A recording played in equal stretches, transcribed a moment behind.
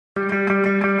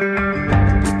And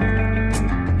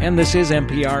this is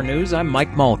NPR News. I'm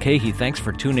Mike Mulcahy. Thanks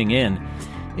for tuning in.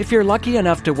 If you're lucky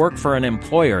enough to work for an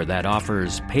employer that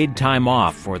offers paid time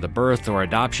off for the birth or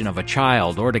adoption of a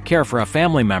child or to care for a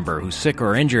family member who's sick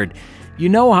or injured, you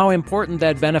know how important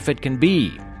that benefit can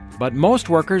be. But most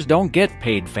workers don't get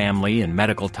paid family and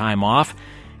medical time off.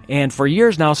 And for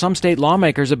years now, some state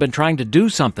lawmakers have been trying to do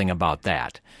something about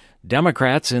that.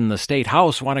 Democrats in the state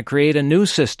house want to create a new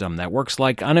system that works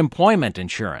like unemployment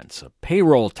insurance, a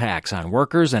payroll tax on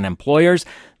workers and employers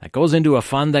that goes into a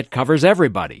fund that covers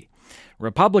everybody.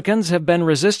 Republicans have been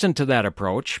resistant to that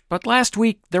approach, but last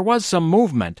week there was some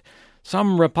movement.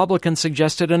 Some Republicans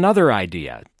suggested another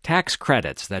idea, tax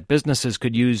credits that businesses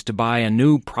could use to buy a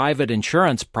new private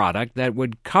insurance product that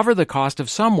would cover the cost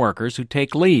of some workers who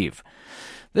take leave.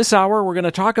 This hour, we're going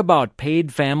to talk about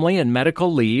paid family and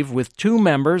medical leave with two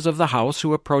members of the House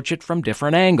who approach it from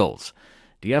different angles.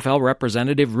 DFL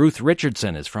Representative Ruth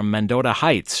Richardson is from Mendota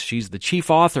Heights. She's the chief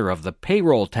author of the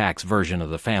payroll tax version of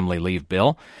the family leave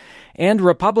bill. And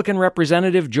Republican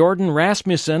Representative Jordan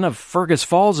Rasmussen of Fergus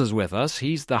Falls is with us.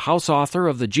 He's the House author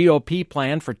of the GOP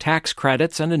plan for tax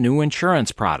credits and a new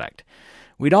insurance product.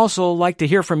 We'd also like to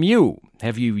hear from you.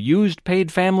 Have you used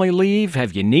paid family leave?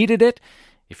 Have you needed it?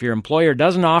 If your employer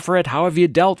doesn't offer it, how have you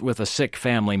dealt with a sick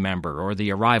family member or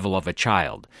the arrival of a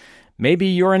child? Maybe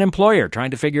you're an employer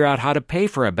trying to figure out how to pay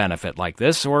for a benefit like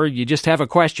this, or you just have a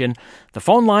question. The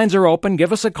phone lines are open.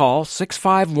 Give us a call,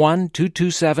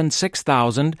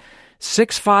 651-227-6000,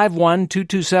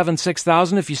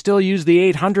 651-227-6000. If you still use the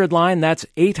 800 line, that's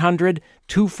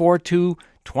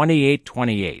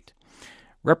 800-242-2828.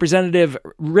 Representative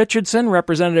Richardson,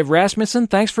 Representative Rasmussen,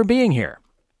 thanks for being here.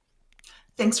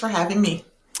 Thanks for having me.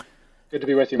 Good to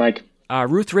be with you, Mike.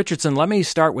 Ruth Richardson, let me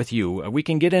start with you. We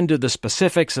can get into the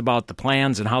specifics about the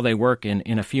plans and how they work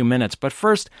in a few minutes. But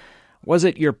first, was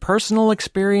it your personal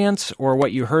experience or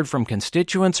what you heard from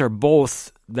constituents or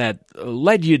both that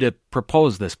led you to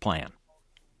propose this plan?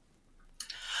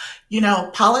 You know,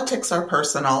 politics are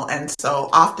personal, and so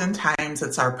oftentimes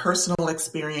it's our personal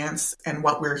experience and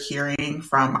what we're hearing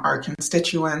from our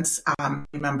constituents,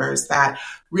 members that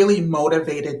really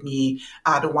motivated me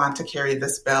to want to carry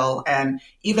this bill. And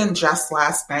even just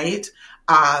last night,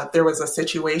 there was a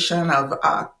situation of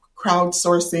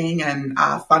crowdsourcing and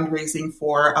fundraising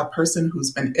for a person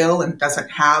who's been ill and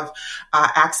doesn't have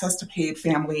access to paid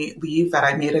family leave that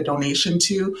I made a donation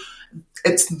to.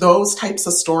 It's those types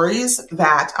of stories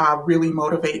that really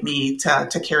motivate me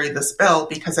to carry this bill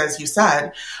because, as you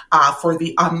said, for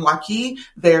the unlucky,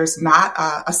 there's not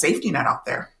a safety net out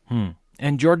there.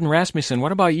 And Jordan Rasmussen,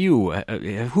 what about you?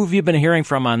 Who have you been hearing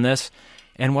from on this,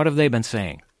 and what have they been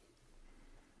saying?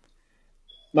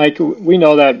 Mike, we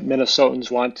know that Minnesotans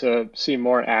want to see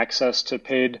more access to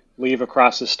paid leave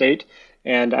across the state,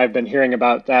 and I've been hearing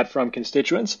about that from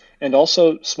constituents and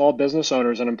also small business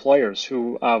owners and employers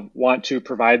who want to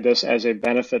provide this as a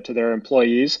benefit to their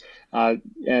employees,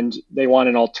 and they want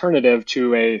an alternative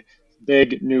to a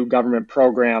big new government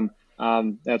program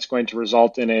that's going to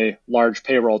result in a large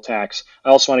payroll tax. I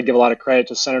also want to give a lot of credit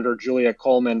to Senator Julia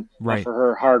Coleman for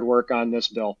her hard work on this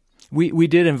bill. We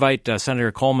did invite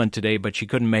Senator Coleman today, but she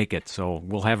couldn't make it, so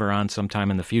we'll have her on sometime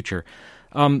in the future.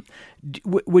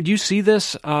 Would you see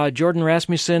this, Jordan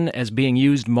Rasmussen, as being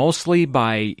used mostly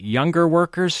by younger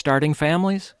workers starting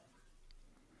families?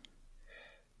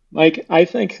 Mike, I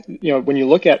think, when you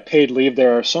look at paid leave,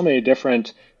 there are so many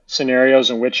different scenarios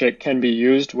in which it can be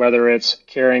used, whether it's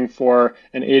caring for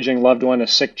an aging loved one, a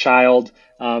sick child,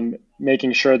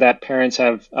 making sure that parents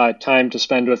have time to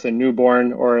spend with a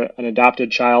newborn or an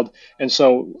adopted child. And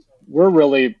so we're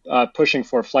really pushing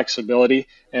for flexibility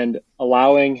and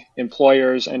allowing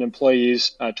employers and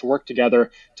employees to work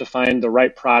together to find the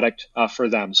right product for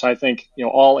them. So I think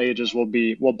all ages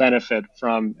will benefit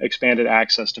from expanded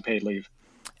access to paid leave.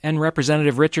 And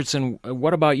Representative Richardson,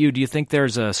 what about you? Do you think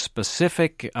there's a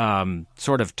specific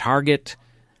sort of target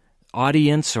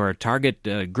audience or a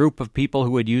target group of people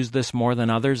who would use this more than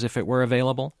others if it were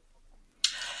available?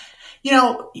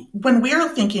 When we're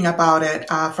thinking about it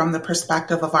from the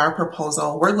perspective of our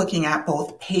proposal, we're looking at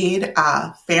both paid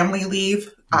family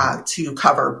leave to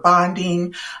cover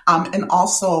bonding and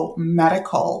also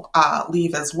medical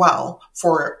leave as well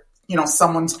for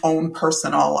someone's own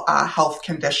personal health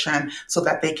condition so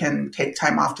that they can take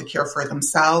time off to care for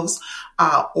themselves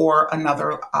or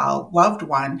another loved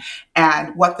one.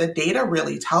 And what the data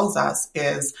really tells us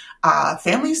is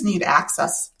families need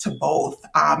access to both.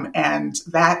 And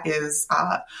that is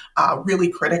really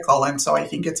critical. And so I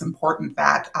think it's important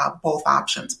that both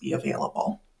options be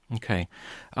available. Okay.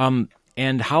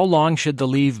 And how long should the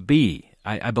leave be?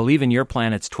 I believe in your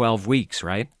plan it's 12 weeks,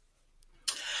 right?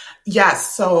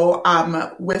 Yes. So,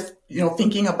 with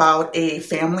thinking about a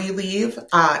family leave,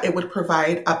 it would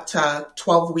provide up to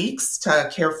 12 weeks to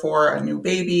care for a new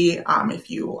baby. If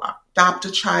you adopt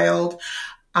a child,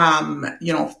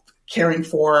 caring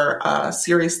for a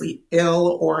seriously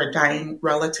ill or a dying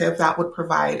relative, that would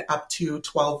provide up to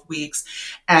 12 weeks.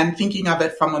 And thinking of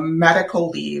it from a medical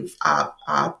leave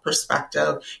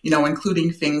perspective,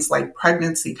 including things like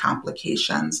pregnancy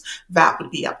complications, that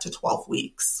would be up to 12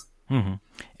 weeks. Mm-hmm.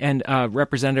 And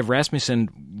Representative Rasmussen,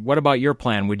 what about your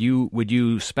plan? Would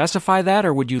you specify that,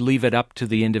 or would you leave it up to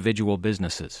the individual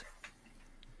businesses?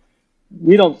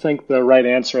 We don't think the right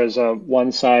answer is a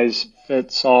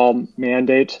one-size-fits-all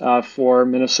mandate for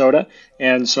Minnesota.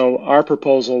 And so our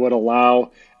proposal would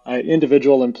allow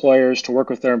individual employers to work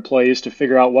with their employees to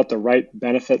figure out what the right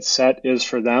benefit set is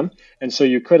for them. And so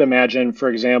you could imagine, for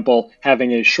example,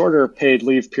 having a shorter paid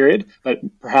leave period, but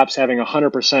perhaps having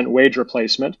 100% wage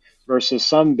replacement, versus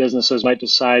some businesses might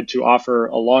decide to offer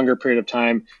a longer period of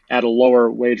time at a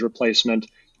lower wage replacement.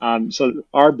 So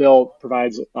our bill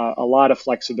provides a lot of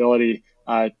flexibility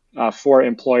for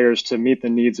employers to meet the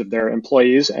needs of their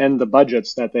employees and the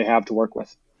budgets that they have to work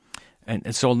with.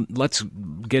 And so let's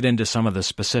get into some of the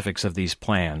specifics of these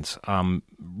plans.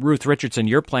 Ruth Richardson,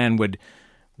 your plan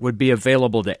would be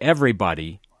available to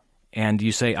everybody, and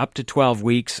you say up to 12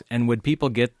 weeks, and would people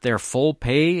get their full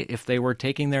pay if they were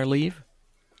taking their leave?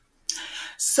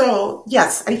 So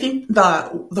yes, I think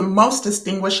the most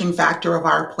distinguishing factor of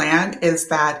our plan is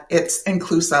that it's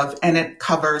inclusive and it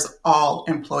covers all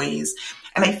employees.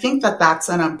 And I think that that's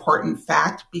an important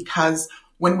fact, because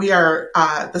when we are,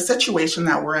 the situation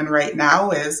that we're in right now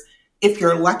is, if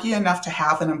you're lucky enough to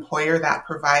have an employer that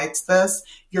provides this,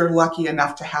 you're lucky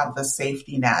enough to have the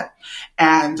safety net.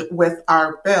 And with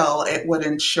our bill, it would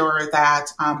ensure that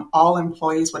all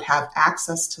employees would have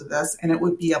access to this, and it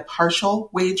would be a partial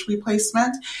wage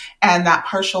replacement. And that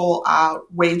partial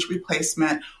wage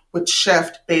replacement would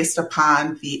shift based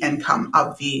upon the income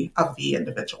of the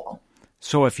individual.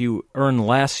 So if you earn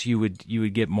less, you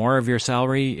would get more of your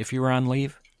salary if you were on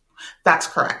leave? That's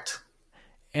correct.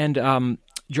 And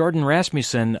Jordan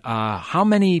Rasmussen, how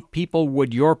many people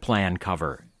would your plan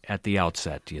cover at the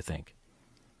outset, do you think?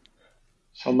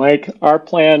 So, Mike, our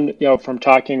plan, from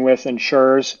talking with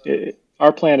insurers,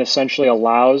 our plan essentially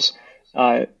allows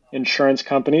insurance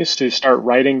companies to start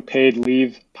writing paid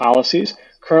leave policies.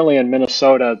 Currently in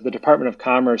Minnesota, the Department of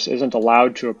Commerce isn't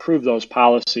allowed to approve those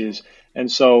policies. And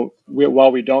so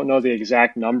while we don't know the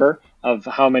exact number of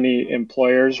how many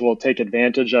employers will take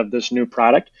advantage of this new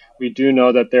product, we do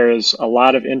know that there is a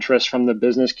lot of interest from the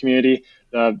business community.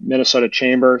 The Minnesota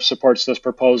Chamber supports this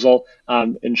proposal.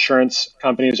 Insurance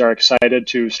companies are excited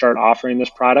to start offering this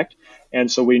product.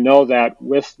 And so we know that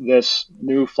with this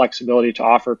new flexibility to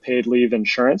offer paid leave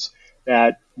insurance,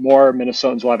 that more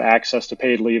Minnesotans will have access to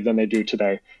paid leave than they do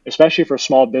today, especially for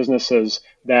small businesses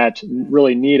that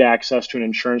really need access to an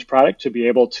insurance product to be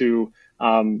able to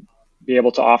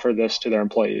offer this to their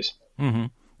employees.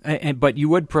 Mm-hmm. But you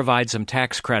would provide some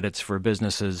tax credits for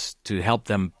businesses to help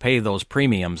them pay those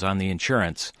premiums on the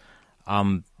insurance.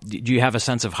 Do you have a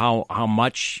sense of how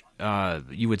much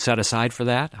you would set aside for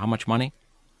that? How much money?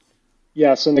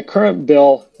 Yes, in the current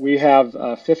bill, we have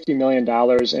 $50 million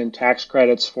in tax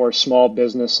credits for small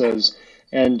businesses.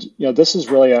 And this is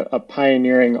really a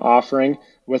pioneering offering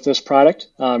with this product,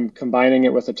 combining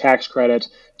it with a tax credit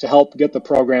to help get the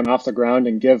program off the ground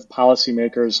and give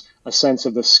policymakers a sense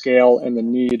of the scale and the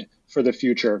need for the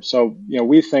future. So,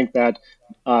 we think that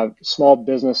small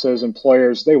businesses,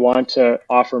 employers, they want to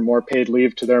offer more paid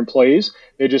leave to their employees.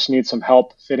 They just need some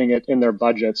help fitting it in their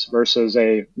budgets versus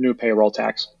a new payroll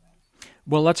tax.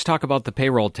 Well, let's talk about the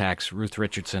payroll tax, Ruth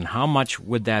Richardson. How much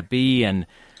would that be? And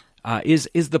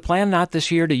is the plan not this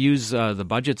year to use the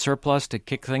budget surplus to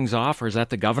kick things off, or is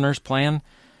that the governor's plan?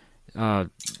 How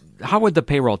would the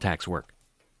payroll tax work?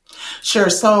 Sure.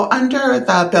 So under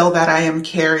the bill that I am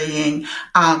carrying,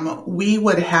 we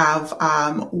would have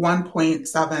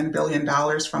 $1.7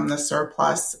 billion from the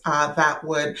surplus that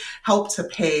would help to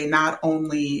pay not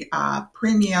only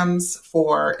premiums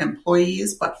for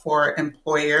employees, but for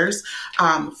employers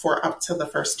for up to the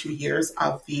first 2 years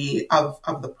of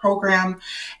the program.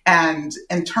 And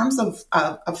in terms of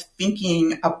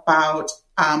thinking about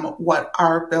what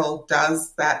our bill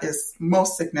does that is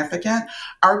most significant,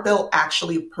 our bill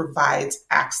actually provides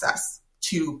access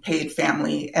to paid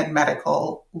family and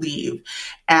medical leave.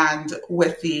 And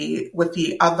with the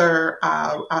other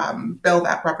bill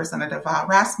that Representative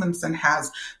Rasmussen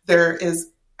has, there is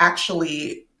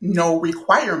actually no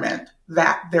requirement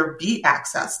that there be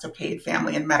access to paid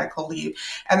family and medical leave.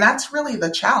 And that's really the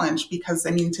challenge because,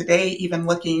 I mean, today, even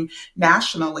looking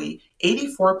nationally,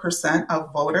 84%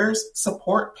 of voters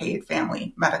support paid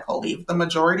family medical leave. The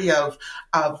majority of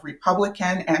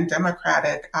Republican and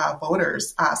Democratic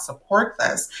voters support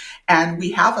this. And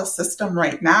we have a system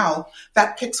right now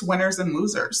that picks winners and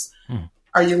losers.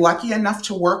 Are you lucky enough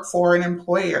to work for an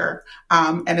employer?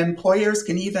 And employers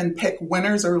can even pick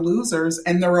winners or losers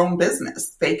in their own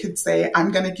business. They could say,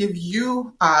 I'm going to give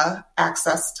you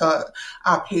access to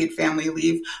paid family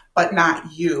leave, but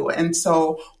not you. And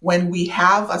so when we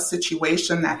have a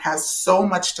situation that has so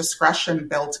much discretion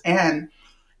built in,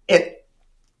 it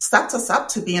sets us up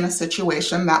to be in a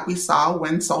situation that we saw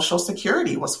when Social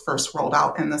Security was first rolled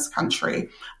out in this country.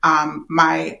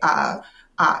 My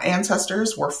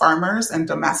ancestors were farmers and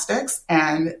domestics,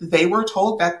 and they were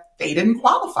told that they didn't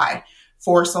qualify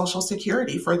for Social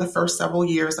Security for the first several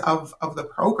years of the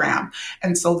program.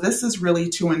 And so this is really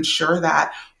to ensure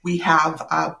that we have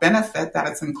a benefit that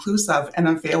is inclusive and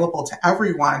available to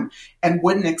everyone and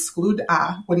wouldn't exclude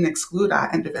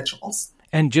individuals.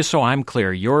 And just so I'm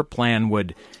clear, your plan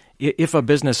would, if a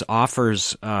business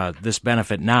offers this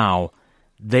benefit now,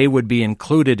 they would be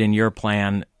included in your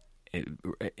plan.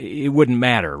 It wouldn't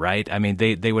matter, right? I mean,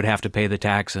 they would have to pay the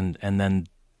tax and then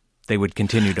they would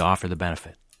continue to offer the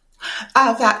benefit.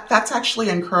 That's actually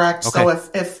incorrect. Okay. So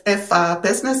if a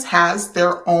business has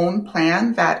their own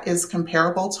plan that is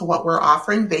comparable to what we're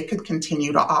offering, they could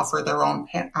continue to offer their own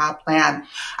plan.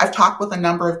 I've talked with a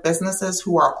number of businesses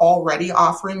who are already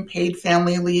offering paid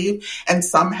family leave, and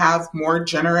some have more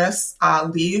generous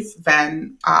leave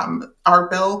than our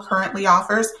bill currently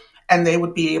offers. And they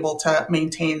would be able to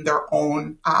maintain their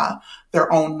own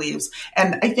leaves.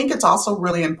 And I think it's also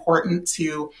really important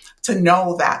to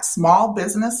know that small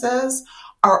businesses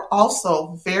are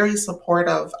also very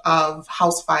supportive of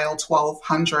House File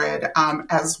 1200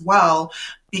 as well,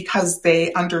 because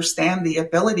they understand the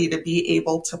ability to be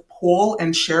able to pool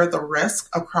and share the risk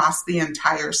across the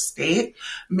entire state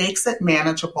makes it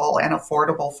manageable and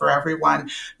affordable for everyone.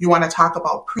 You want to talk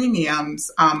about premiums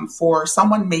for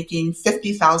someone making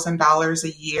 $50,000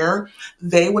 a year,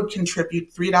 they would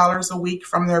contribute $3 a week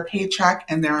from their paycheck,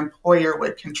 and their employer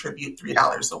would contribute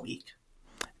 $3 a week.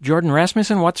 Jordan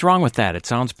Rasmussen, what's wrong with that? It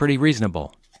sounds pretty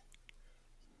reasonable.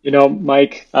 You know,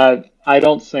 Mike, I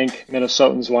don't think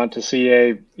Minnesotans want to see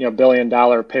a $1 billion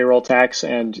payroll tax,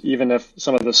 and even if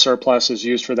some of the surplus is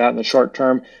used for that in the short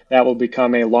term, that will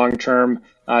become a long-term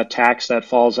tax that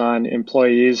falls on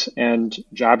employees and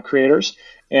job creators.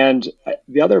 And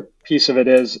the other piece of it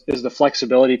is the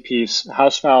flexibility piece.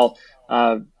 House File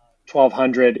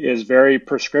 1200 is very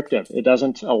prescriptive. It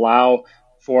doesn't allow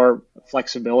for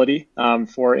flexibility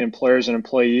for employers and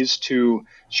employees to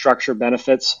structure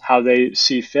benefits how they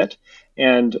see fit.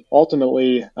 And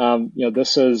ultimately,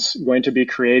 this is going to be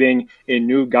creating a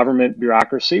new government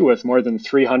bureaucracy with more than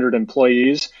 300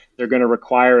 employees. They're going to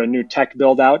require a new tech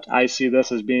build out. I see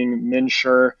this as being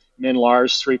MNLARS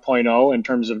 3.0 in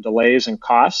terms of delays and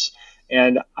costs.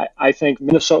 And I think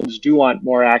Minnesotans do want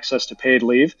more access to paid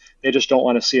leave. They just don't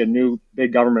want to see a new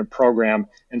big government program.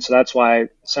 And so that's why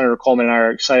Senator Coleman and I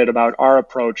are excited about our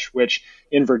approach, which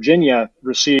in Virginia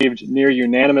received near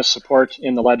unanimous support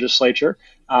in the legislature.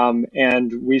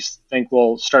 And we think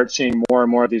we'll start seeing more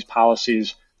and more of these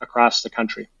policies across the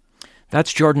country.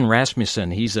 That's Jordan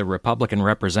Rasmussen. He's a Republican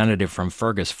representative from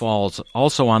Fergus Falls.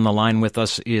 Also on the line with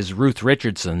us is Ruth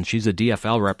Richardson. She's a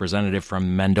DFL representative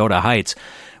from Mendota Heights.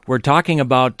 We're talking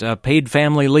about paid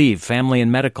family leave, family and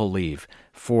medical leave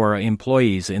for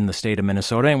employees in the state of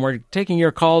Minnesota. And we're taking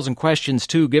your calls and questions,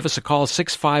 too. Give us a call,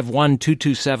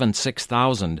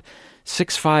 651-227-6000.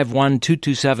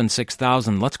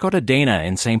 651-227-6000. Let's go to Dana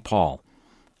in St. Paul.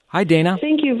 Hi, Dana.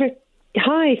 Thank you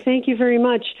very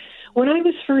much. When I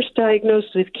was first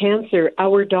diagnosed with cancer,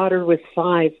 our daughter was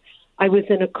 5. I was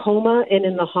in a coma and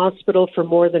in the hospital for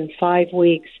more than 5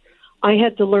 weeks. I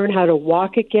had to learn how to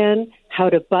walk again, how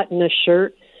to button a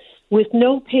shirt. With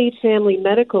no paid family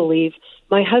medical leave,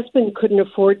 my husband couldn't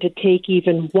afford to take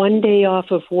even one day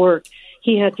off of work.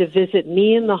 He had to visit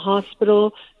me in the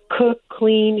hospital, cook,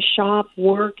 clean, shop,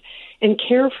 work, and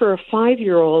care for a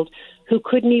 5-year-old who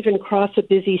couldn't even cross a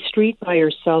busy street by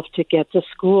herself to get to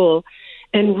school.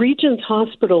 And Regents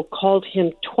Hospital called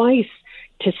him twice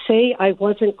to say I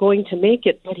wasn't going to make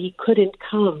it, but he couldn't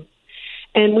come.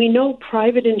 And we know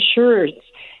private insurance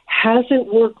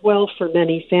hasn't worked well for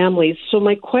many families. So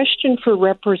my question for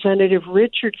Representative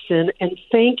Richardson, and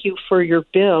thank you for your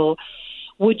bill,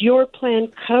 would your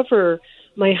plan cover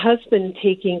my husband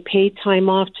taking paid time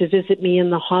off to visit me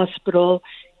in the hospital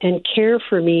and care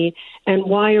for me? And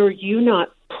why are you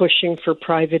not pushing for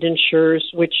private insurers,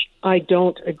 which I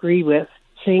don't agree with.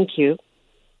 Thank you.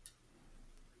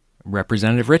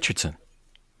 Representative Richardson.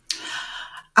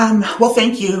 Well,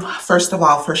 thank you, first of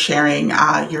all, for sharing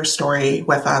your story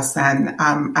with us, and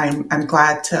I'm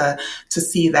glad to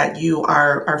see that you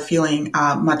are feeling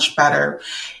much better.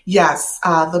 Yes,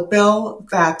 the bill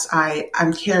that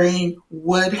I'm carrying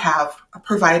would have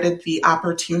provided the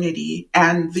opportunity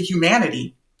and the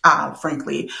humanity,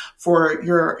 frankly, for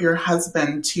your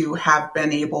husband to have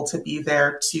been able to be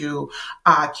there to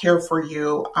care for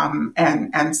you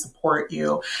and support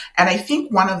you. And I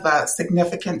think one of the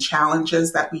significant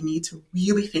challenges that we need to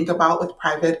really think about with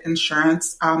private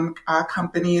insurance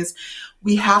companies,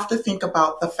 we have to think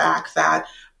about the fact that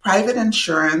private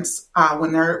insurance,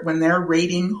 when they're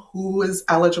rating who is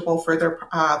eligible for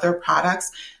their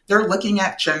products, they're looking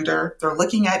at gender, they're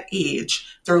looking at age,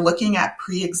 they're looking at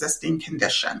pre-existing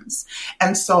conditions.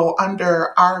 And so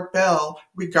under our bill,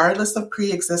 regardless of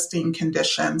pre-existing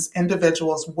conditions,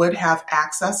 individuals would have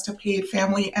access to paid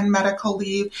family and medical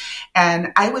leave.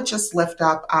 And I would just lift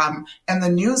up, in the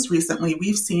news recently,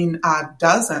 we've seen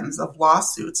dozens of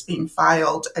lawsuits being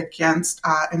filed against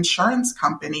insurance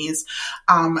companies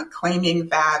claiming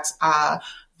that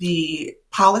the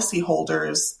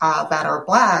policyholders that are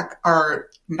Black are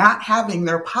not having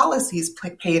their policies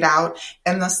paid out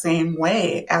in the same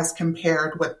way as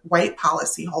compared with white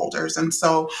policyholders. And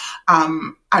so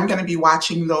I'm going to be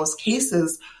watching those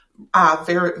cases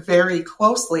very, very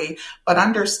closely, but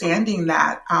understanding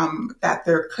that that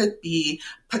there could be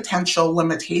potential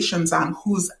limitations on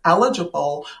who's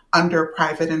eligible under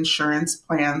private insurance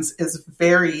plans is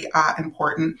very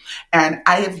important. And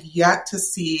I have yet to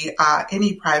see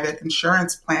any private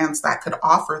insurance plans that could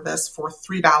offer this for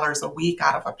 $3 a week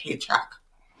out of a paycheck.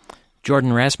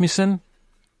 Jordan Rasmussen,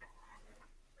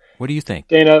 what do you think?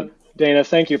 Dana,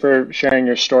 thank you for sharing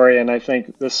your story, and I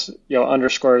think this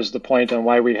underscores the point on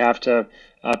why we have to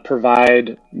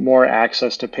provide more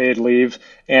access to paid leave.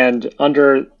 And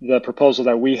under the proposal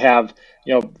that we have,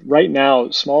 right now,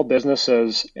 small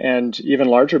businesses and even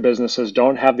larger businesses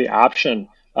don't have the option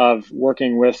of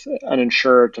working with an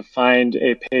insurer to find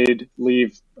a paid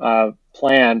leave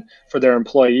plan for their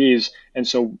employees. And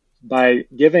so by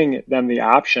giving them the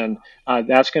option,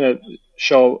 that's going to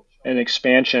show an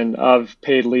expansion of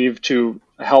paid leave to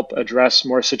help address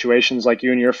more situations like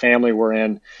you and your family were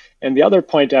in. And the other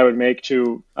point I would make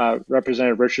to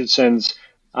Representative Richardson's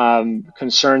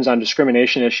concerns on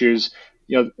discrimination issues,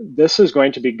 this is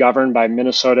going to be governed by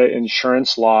Minnesota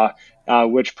insurance law,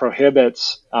 which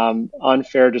prohibits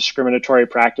unfair discriminatory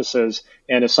practices,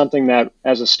 and is something that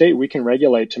as a state we can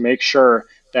regulate to make sure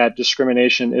that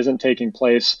discrimination isn't taking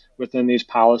place within these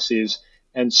policies.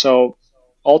 And so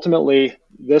ultimately,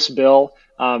 this bill,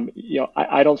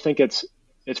 I don't think it's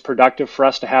productive for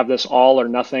us to have this all or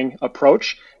nothing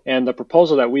approach. And the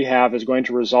proposal that we have is going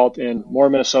to result in more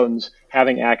Minnesotans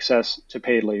having access to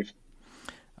paid leave.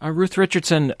 Ruth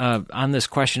Richardson, on this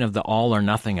question of the all or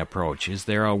nothing approach, is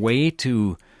there a way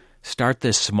to start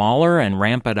this smaller and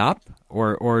ramp it up?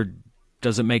 Or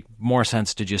does it make more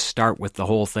sense to just start with the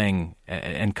whole thing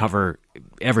and cover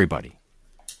everybody?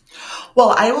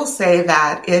 Well, I will say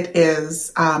that it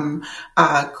is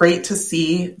great to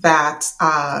see that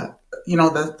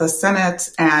the Senate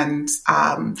and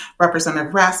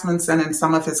Representative Rasmussen and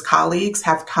some of his colleagues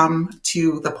have come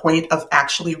to the point of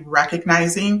actually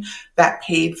recognizing that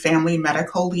paid family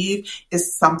medical leave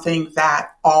is something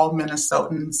that all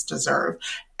Minnesotans deserve.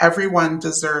 Everyone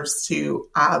deserves to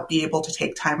be able to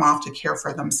take time off to care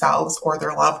for themselves or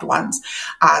their loved ones.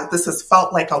 This has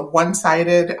felt like a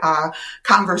one-sided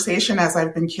conversation as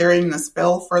I've been carrying this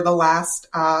bill for the last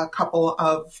couple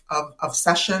of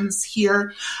sessions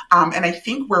here. And I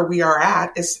think where we are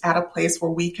at is at a place where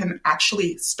we can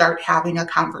actually start having a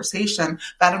conversation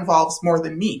that involves more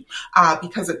than me,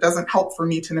 because it doesn't help for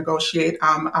me to negotiate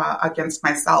against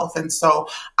myself. And so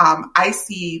I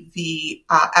see the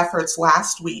efforts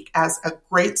last week as a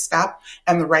great step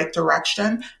in the right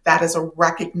direction. That is a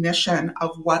recognition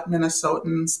of what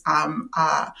Minnesotans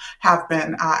have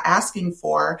been asking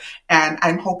for. And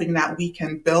I'm hoping that we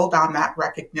can build on that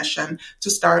recognition to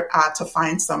start to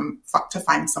find some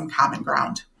common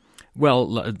ground.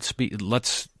 Well, let's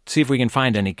see if we can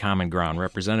find any common ground.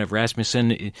 Representative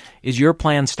Rasmussen, is your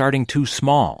plan starting too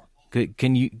small?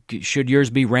 Should yours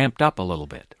be ramped up a little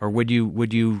bit, or would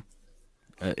you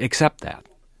accept that?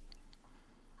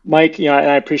 Mike,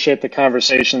 I appreciate the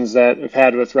conversations that I've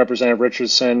had with Representative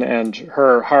Richardson and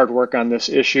her hard work on this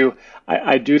issue.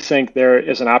 I do think there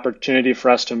is an opportunity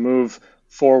for us to move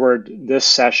forward this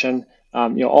session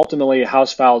Ultimately,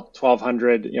 House File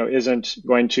 1200, isn't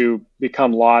going to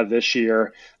become law this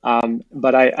year.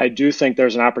 But I do think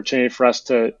there's an opportunity for us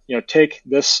to, take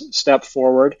this step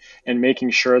forward and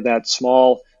making sure that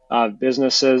small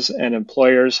businesses and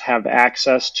employers have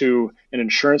access to an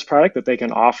insurance product that they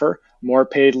can offer more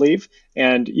paid leave.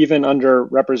 And even under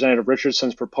Representative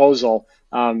Richardson's proposal,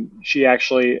 she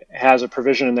actually has a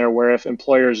provision in there where if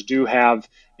employers do have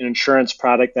an insurance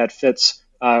product that fits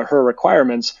her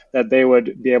requirements, that they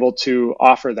would be able to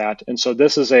offer that. And so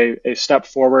this is a step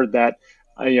forward that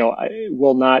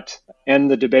will not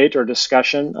end the debate or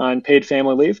discussion on paid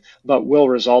family leave, but will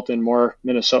result in more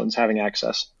Minnesotans having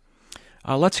access.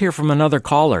 Let's hear from another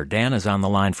caller. Dan is on the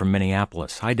line from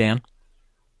Minneapolis. Hi, Dan.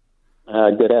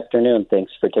 Good afternoon.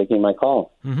 Thanks for taking my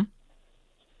call. Mm-hmm.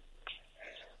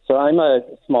 So I'm a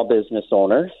small business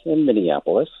owner in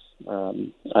Minneapolis.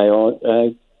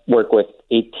 I work with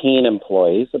 18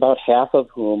 employees, about half of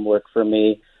whom work for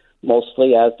me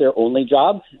mostly as their only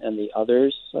job, and the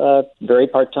others very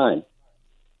part-time.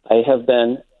 I have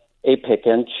been a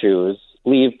pick-and-choose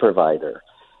leave provider.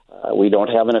 We don't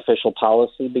have an official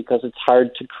policy because it's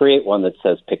hard to create one that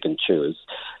says pick and choose.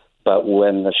 But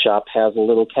when the shop has a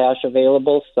little cash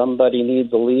available, somebody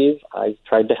needs a leave, I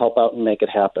tried to help out and make it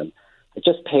happen. I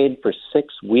just paid for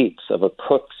 6 weeks of a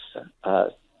cook's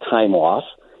time off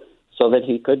so that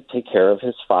he could take care of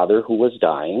his father who was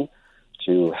dying,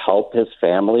 to help his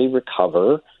family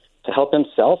recover, to help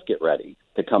himself get ready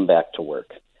to come back to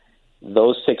work.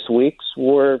 Those 6 weeks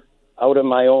were out of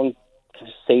my own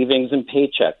savings and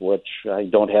paycheck, which I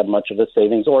don't have much of a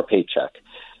savings or paycheck.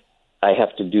 I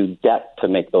have to do debt to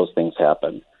make those things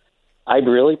happen. I'd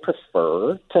really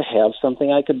prefer to have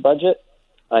something I could budget.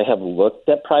 I have looked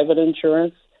at private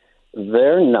insurance.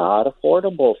 They're not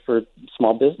affordable for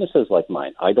small businesses like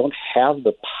mine. I don't have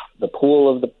the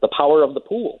pool of the power of the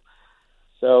pool.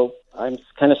 So I'm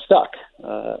kind of stuck.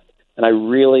 And I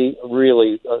really,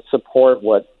 really support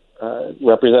what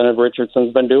Representative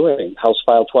Richardson's been doing. House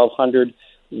File 1200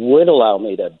 would allow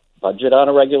me to budget on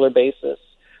a regular basis,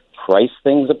 price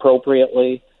things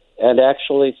appropriately, and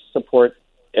actually support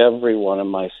every one of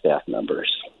my staff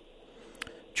members.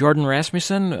 Jordan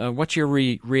Rasmussen, what's your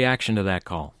reaction to that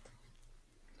call?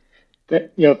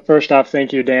 First off,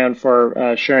 thank you, Dan,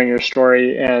 for sharing your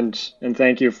story, and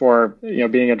thank you for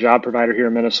being a job provider here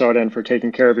in Minnesota and for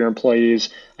taking care of your employees.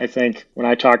 I think when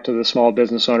I talk to the small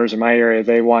business owners in my area,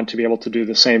 they want to be able to do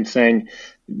the same thing.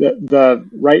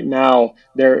 Right now,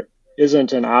 there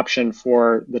isn't an option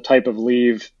for the type of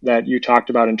leave that you talked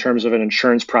about in terms of an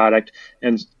insurance product.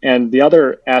 And the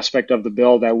other aspect of the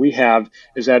bill that we have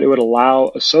is that it would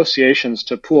allow associations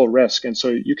to pool risk. And so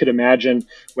you could imagine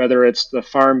whether it's the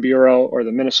Farm Bureau or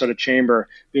the Minnesota Chamber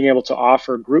being able to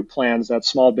offer group plans that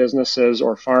small businesses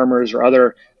or farmers or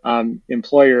other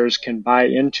employers can buy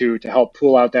into to help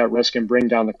pool out that risk and bring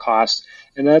down the cost.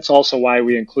 And that's also why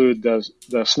we include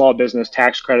the small business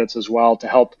tax credits as well to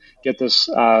help get this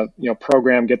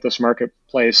program, get this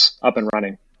marketplace up and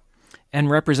running. And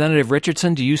Representative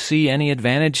Richardson, do you see any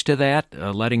advantage to that,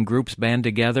 letting groups band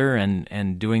together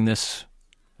and doing this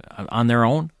on their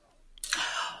own?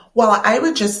 Well, I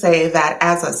would just say that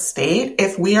as a state,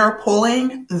 if we are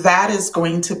pooling, that is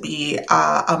going to be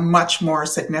a much more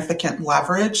significant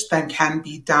leverage than can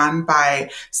be done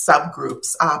by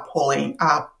subgroups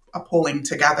pulling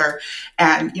together.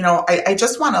 And, I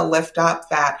just want to lift up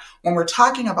that when we're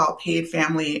talking about paid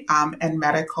family and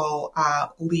medical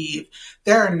leave,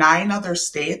 there are 9 other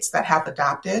states that have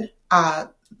adopted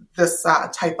this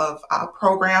type of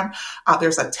program.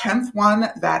 There's a 10th one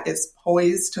that is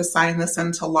poised to sign this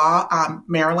into law.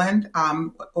 Maryland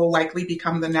will likely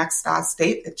become the next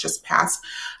state. It just passed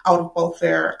out of both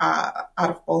their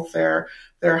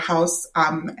House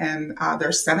and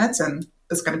their Senate, and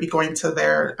is going to be going to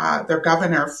their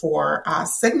governor for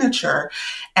signature.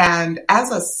 And as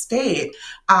a state,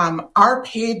 our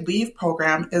paid leave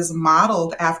program is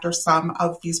modeled after some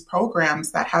of these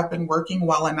programs that have been working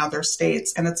well in other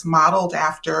states, and it's modeled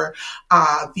after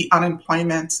the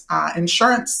unemployment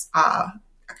insurance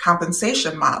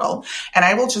compensation model. And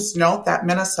I will just note that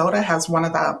Minnesota has one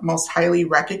of the most highly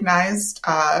recognized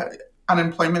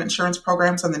unemployment insurance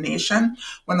programs in the nation.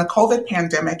 When the COVID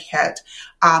pandemic hit,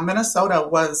 Minnesota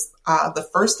was the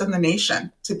first in the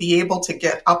nation to be able to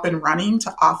get up and running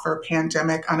to offer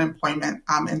pandemic unemployment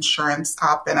insurance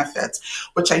benefits,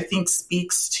 which I think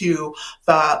speaks to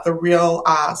the real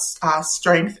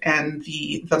strength and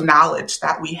the knowledge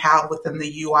that we have within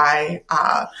the UI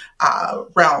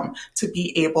realm to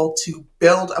be able to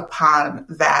build upon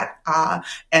that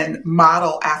and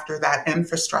model after that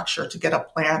infrastructure to get a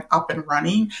plan up and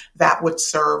running that would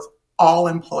serve all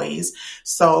employees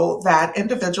so that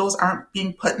individuals aren't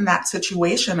being put in that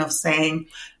situation of saying,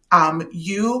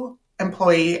 you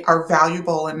employee are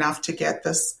valuable enough to get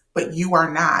this, but you are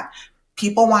not.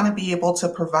 People want to be able to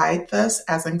provide this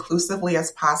as inclusively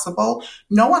as possible.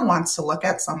 No one wants to look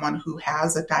at someone who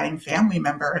has a dying family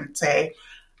member and say,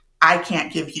 I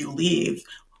can't give you leave,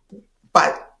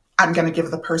 but I'm going to give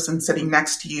the person sitting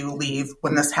next to you leave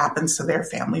when this happens to their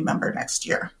family member next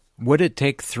year. Would it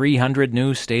take 300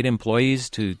 new state employees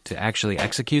to actually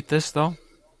execute this, though?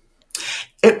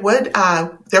 It would.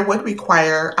 There would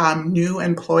require new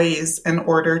employees in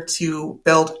order to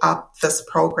build up this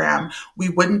program. We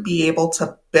wouldn't be able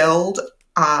to build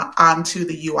onto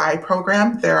the UI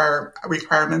program. There are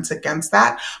requirements against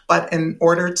that. But in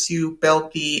order to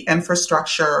build the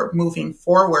infrastructure moving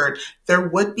forward, there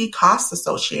would be costs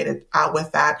associated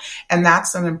with that. And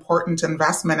that's an important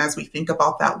investment as we think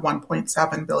about that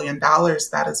 $1.7 billion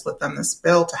that is within this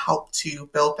bill to help to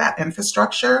build that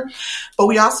infrastructure. But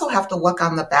we also have to look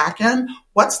on the back end.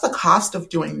 What's the cost of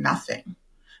doing nothing?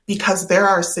 Because there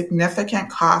are significant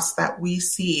costs that we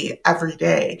see every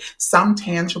day, some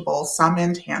tangible, some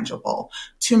intangible.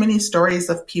 Too many stories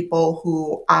of people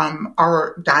who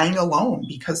are dying alone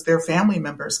because their family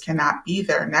members cannot be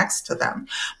there next to them.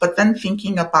 But then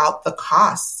thinking about the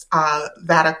costs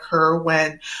that occur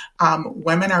when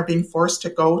women are being forced to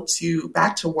go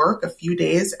back to work a few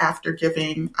days after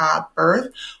giving birth,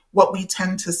 what we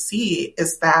tend to see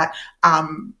is that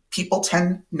people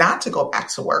tend not to go back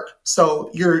to work. So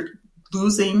you're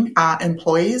losing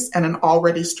employees in an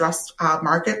already stressed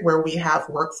market where we have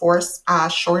workforce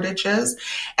shortages.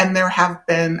 And there have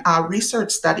been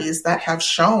research studies that have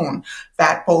shown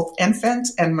that both infant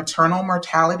and maternal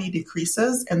mortality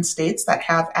decreases in states that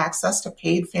have access to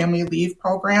paid family leave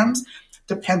programs.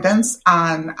 Dependence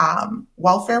on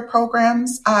welfare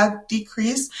programs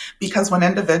decrease because when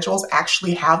individuals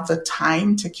actually have the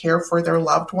time to care for their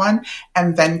loved one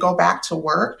and then go back to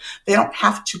work, they don't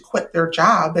have to quit their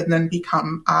job and then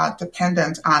become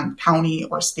dependent on county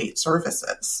or state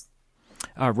services.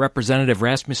 Representative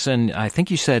Rasmussen, I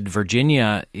think you said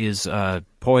Virginia is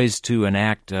poised to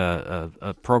enact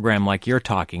a program like you're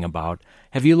talking about.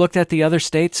 Have you looked at the other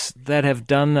states that have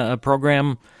done a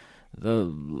program?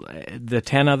 The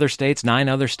 10 other states, 9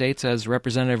 other states, as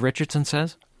Representative Richardson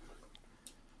says?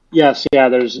 Yes,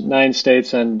 there's 9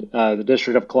 states, and the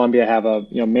District of Columbia have a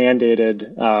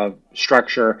mandated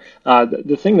structure.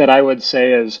 The thing that I would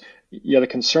say is, the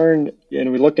concern,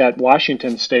 and we looked at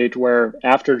Washington State, where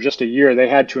after just a year they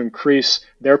had to increase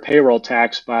their payroll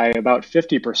tax by about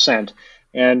 50%.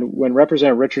 And when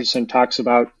Representative Richardson talks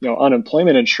about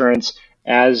unemployment insurance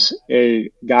as a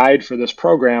guide for this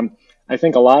program, I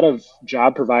think a lot of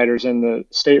job providers in the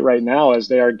state right now, as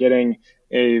they are getting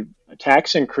a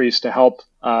tax increase to help,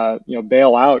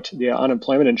 bail out the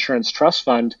unemployment insurance trust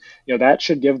fund, that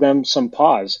should give them some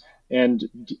pause. And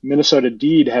Minnesota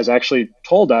DEED has actually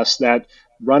told us that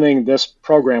running this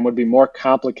program would be more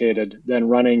complicated than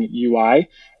running UI.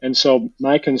 And so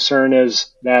my concern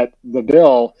is that the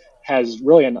bill has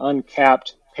really an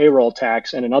uncapped payroll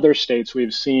tax, and in other states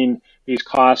we've seen these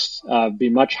costs be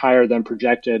much higher than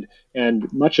projected,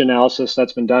 and much analysis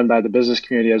that's been done by the business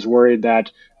community has worried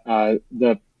that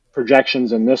the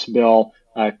projections in this bill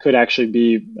could actually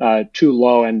be too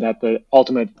low and that the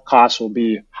ultimate cost will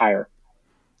be higher.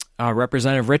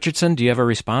 Representative Richardson, do you have a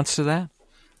response to that?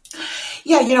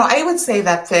 Yeah, I would say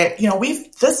that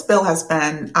this bill has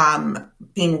been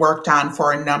being worked on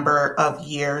for a number of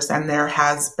years, and there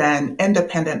has been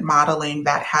independent modeling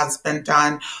that has been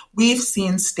done. We've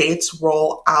seen states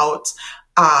roll out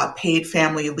paid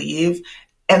family leave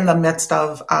in the midst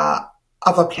of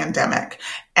a pandemic.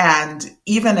 And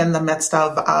even in the midst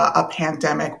of a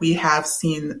pandemic, we have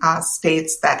seen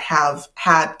states that have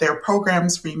had their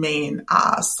programs remain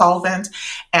solvent.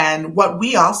 And what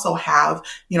we also have,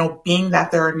 being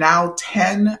that there are now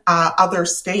 10 other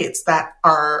states that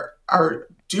are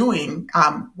doing,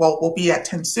 we'll be at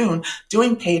 10 soon,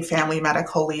 doing paid family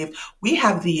medical leave, we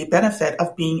have the benefit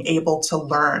of being able to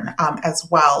learn as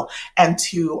well and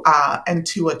to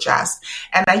adjust.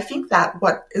 And I think that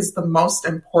what is the most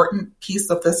important piece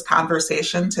of this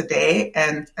conversation today,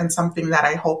 and something that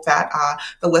I hope that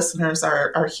the listeners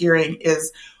are hearing,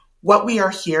 is what we are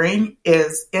hearing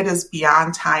is it is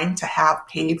beyond time to have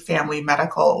paid family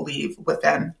medical leave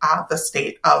within the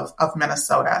state of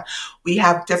Minnesota. We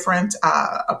have different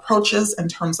approaches in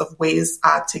terms of ways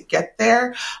to get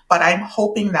there, but I'm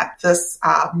hoping that this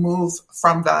move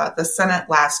from the Senate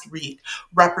last week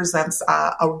represents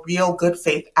a real good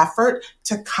faith effort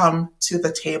to come to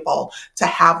the table, to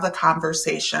have the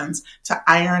conversations, to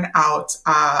iron out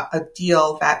a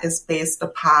deal that is based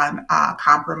upon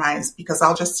compromise. Because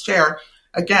I'll just share,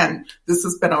 again, this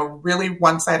has been a really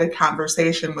one-sided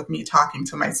conversation with me talking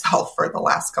to myself for the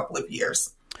last couple of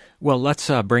years. Well, let's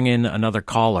bring in another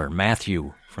caller,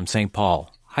 Matthew from St.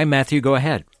 Paul. Hi, Matthew, go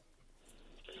ahead.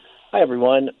 Hi,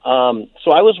 everyone.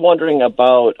 So I was wondering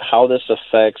about how this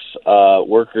affects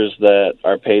workers that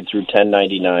are paid through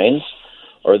 1099s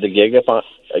or the gig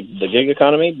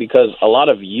economy, because a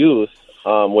lot of youth,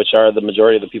 which are the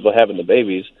majority of the people having the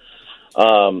babies,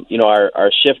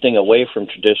 are shifting away from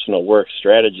traditional work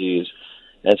strategies.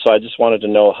 And so I just wanted to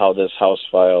know how this House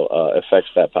file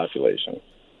affects that population.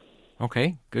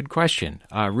 Okay, good question.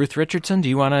 Ruth Richardson, do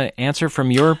you want to answer from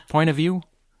your point of view?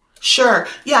 Sure.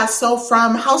 Yeah. So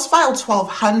from House File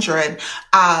 1200,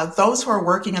 those who are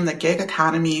working in the gig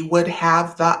economy would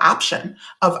have the option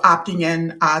of opting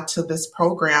in to this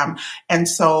program. And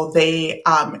so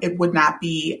it would not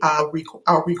be a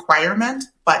requirement,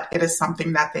 but it is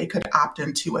something that they could opt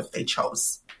into if they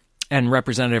chose. And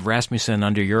Representative Rasmussen,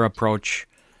 under your approach,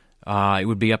 it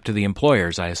would be up to the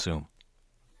employers, I assume.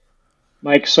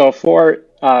 Mike, so for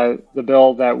the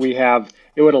bill that we have,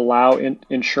 it would allow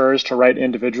insurers to write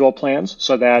individual plans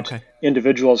so that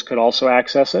individuals could also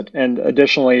access it. And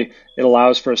additionally, it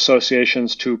allows for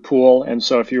associations to pool. And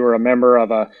so if you were a member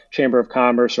of a Chamber of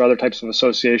Commerce or other types of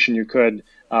association, you could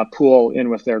pool in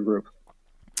with their group.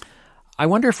 I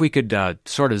wonder if we could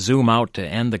sort of zoom out to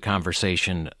end the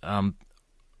conversation.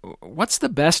 What's the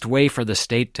best way for the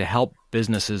state to help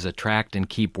businesses attract and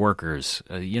keep workers?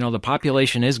 The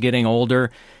population is getting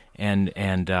older, and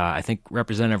I think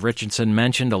Representative Richardson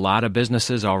mentioned a lot of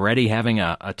businesses already having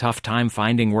a tough time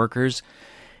finding workers.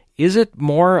 Is it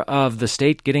more of the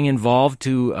state getting involved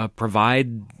to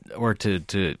provide or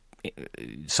to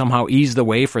somehow ease the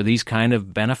way for these kind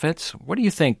of benefits? What do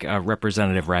you think,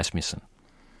 Representative Rasmussen?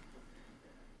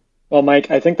 Well,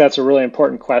 Mike, I think that's a really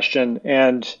important question.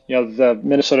 And, the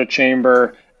Minnesota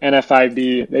Chamber,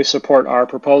 NFIB, they support our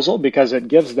proposal because it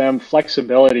gives them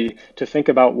flexibility to think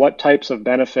about what types of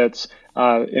benefits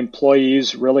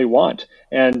employees really want.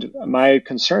 And my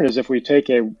concern is if we take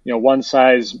a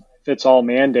one-size-fits-all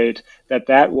mandate,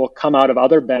 that will come out of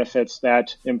other benefits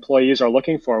that employees are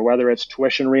looking for, whether it's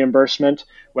tuition reimbursement,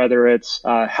 whether it's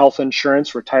health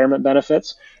insurance, retirement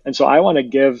benefits. And so I want to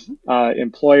give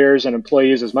employers and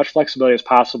employees as much flexibility as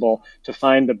possible to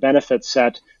find the benefit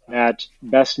set that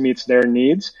best meets their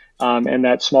needs and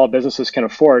that small businesses can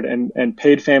afford. And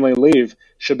paid family leave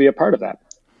should be a part of that.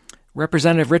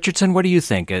 Representative Richardson, what do you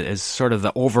think is sort of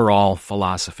the overall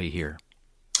philosophy here?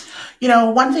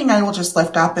 One thing I will just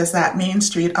lift up is that Main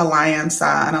Street Alliance,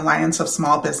 an alliance of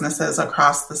small businesses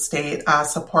across the state,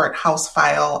 support House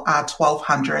File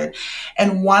 1200.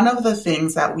 And one of the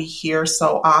things that we hear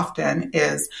so often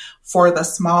is for the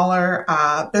smaller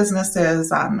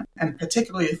businesses, and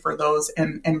particularly for those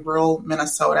in rural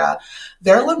Minnesota,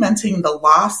 they're lamenting the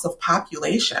loss of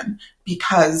population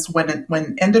because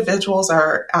when individuals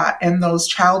are in those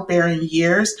childbearing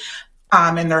years,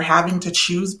 and they're having to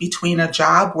choose between a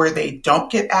job where they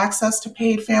don't get access to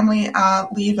paid family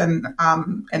leave and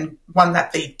one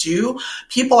that they do,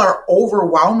 people are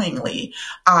overwhelmingly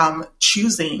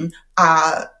choosing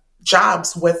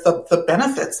jobs with the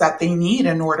benefits that they need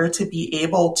in order to be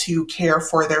able to care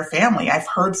for their family. I've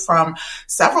heard from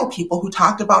several people who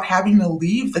talked about having to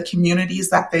leave the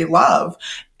communities that they love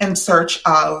in search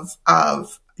of a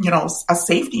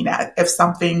safety net if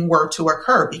something were to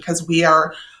occur, because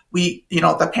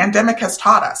the pandemic has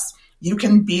taught us you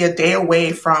can be a day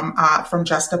away from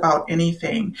just about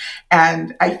anything.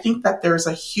 And I think that there's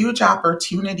a huge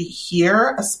opportunity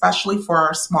here, especially for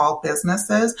our small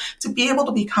businesses, to be able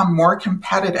to become more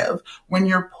competitive when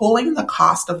you're pulling the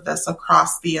cost of this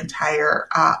across the entire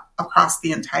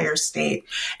state.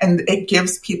 And it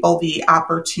gives people the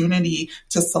opportunity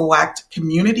to select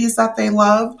communities that they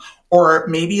love, or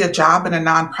maybe a job in a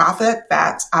nonprofit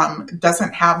that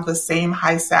doesn't have the same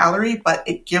high salary, but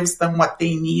it gives them what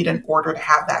they need in order to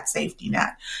have that safety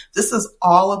net. This is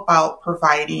all about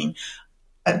providing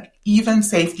an even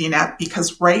safety net,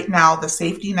 because right now the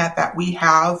safety net that we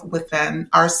have within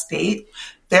our state,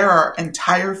 there are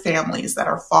entire families that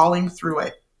are falling through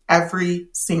it every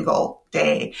single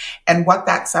day. And what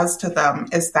that says to them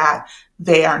is that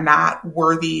they are not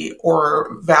worthy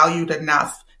or valued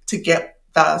enough to get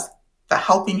the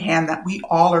helping hand that we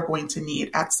all are going to need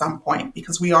at some point,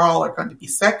 because we all are going to be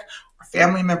sick, our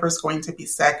family members going to be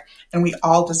sick, and we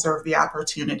all deserve the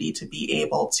opportunity to be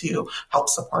able to help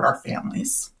support our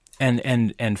families.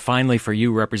 And finally, for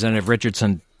you, Representative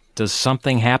Richardson, does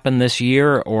something happen this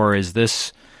year, or is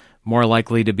this more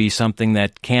likely to be something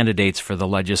that candidates for the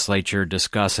legislature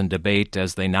discuss and debate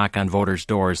as they knock on voters'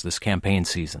 doors this campaign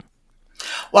season?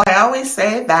 Well, I always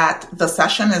say that the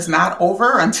session is not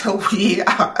over until we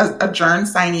adjourn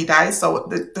sine die, so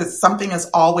something is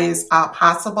always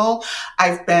possible.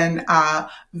 I've been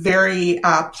very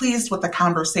pleased with the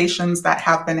conversations that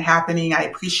have been happening. I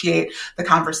appreciate the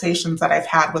conversations that I've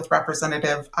had with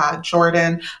Representative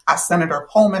Jordan. Senator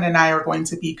Pullman and I are going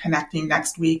to be connecting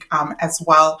next week as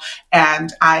well,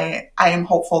 and I am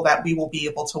hopeful that we will be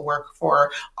able to work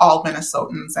for all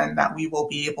Minnesotans and that we will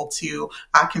be able to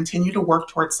continue to work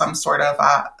towards some sort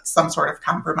of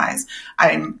compromise.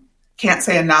 I can't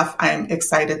say enough. I'm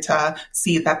excited to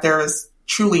see that there is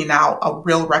truly now a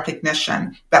real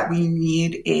recognition that we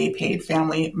need a paid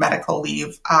family medical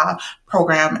leave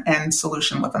program and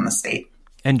solution within the state.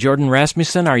 And Jordan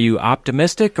Rasmussen, are you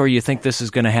optimistic, or you think this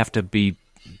is going to have to be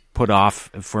put off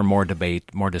for more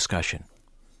debate, more discussion?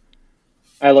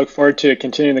 I look forward to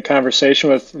continuing the conversation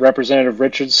with Representative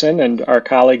Richardson and our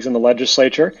colleagues in the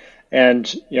legislature. And,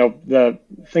 the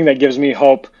thing that gives me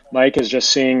hope, Mike, is just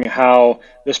seeing how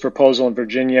this proposal in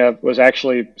Virginia was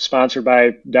actually sponsored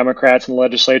by Democrats in the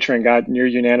legislature and got near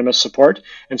unanimous support.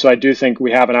 And so I do think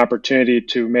we have an opportunity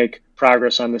to make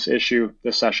progress on this issue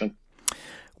this session.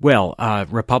 Well,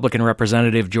 Republican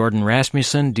Representative Jordan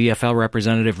Rasmussen, DFL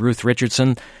Representative Ruth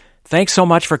Richardson, thanks so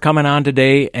much for coming on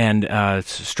today and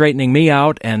straightening me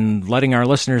out and letting our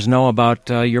listeners know about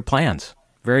your plans.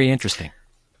 Very interesting.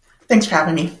 Thanks for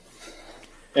having me.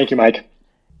 Thank you, Mike.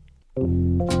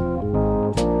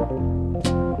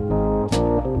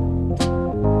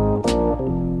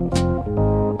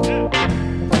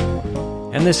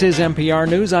 And this is NPR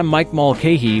News. I'm Mike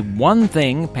Mulcahy. One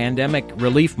thing pandemic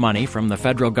relief money from the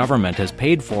federal government has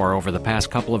paid for over the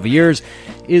past couple of years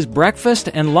is breakfast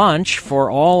and lunch for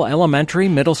all elementary,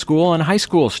 middle school, and high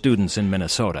school students in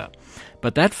Minnesota.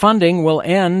 But that funding will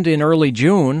end in early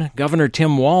June. Governor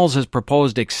Tim Walz has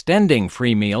proposed extending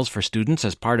free meals for students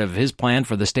as part of his plan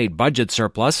for the state budget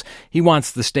surplus. He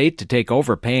wants the state to take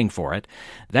over paying for it.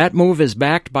 That move is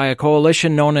backed by a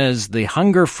coalition known as the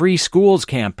Hunger Free Schools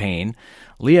campaign.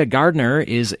 Leah Gardner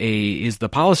is the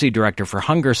policy director for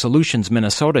Hunger Solutions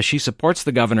Minnesota. She supports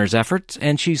the governor's efforts,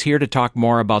 and she's here to talk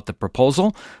more about the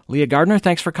proposal. Leah Gardner,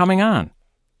 thanks for coming on.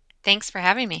 Thanks for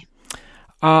having me.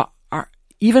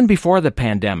 Even before the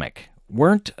pandemic,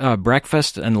 weren't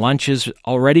breakfast and lunches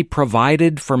already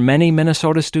provided for many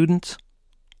Minnesota students?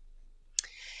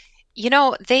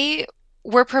 They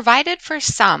were provided for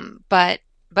some, but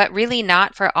really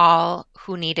not for all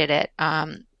who needed it.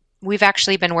 We've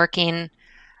actually been working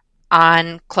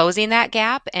on closing that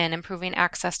gap and improving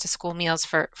access to school meals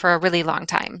for a really long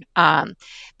time.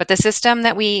 But the system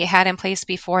that we had in place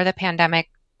before the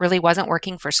pandemic really wasn't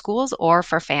working for schools or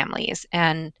for families.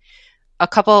 And a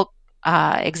couple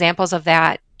examples of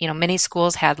that, many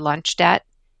schools had lunch debt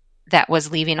that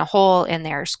was leaving a hole in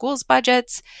their schools'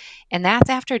 budgets. And that's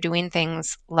after doing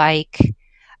things like,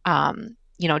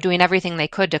 doing everything they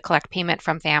could to collect payment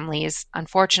from families.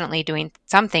 Unfortunately, doing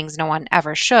some things no one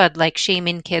ever should, like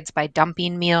shaming kids by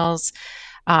dumping meals.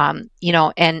 And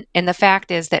the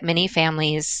fact is that many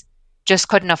families just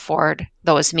couldn't afford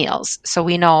those meals. So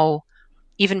we know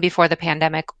even before the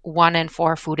pandemic, 1 in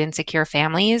 4 food insecure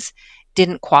families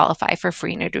didn't qualify for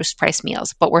free and reduced price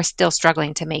meals, but we're still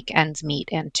struggling to make ends meet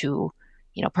and to,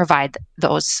 provide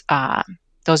those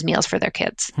meals for their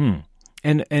kids.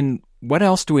 And what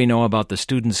else do we know about the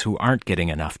students who aren't getting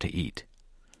enough to eat?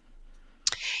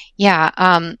 Yeah,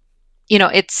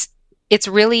 it's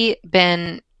really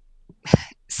been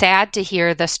sad to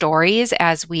hear the stories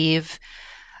as we've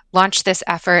launched this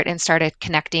effort and started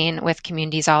connecting with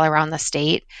communities all around the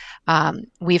state.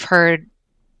 We've heard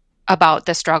about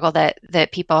the struggle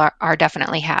that people are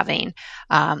definitely having.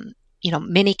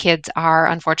 Many kids are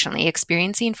unfortunately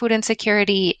experiencing food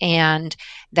insecurity, and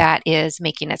that is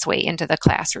making its way into the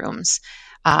classrooms.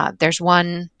 There's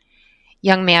one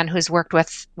young man who's worked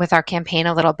with our campaign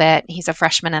a little bit. He's a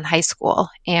freshman in high school,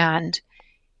 and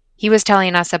he was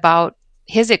telling us about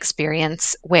his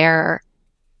experience where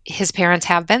his parents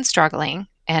have been struggling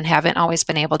and haven't always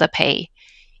been able to pay.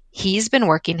 He's been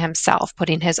working himself,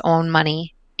 putting his own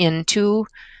money into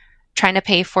trying to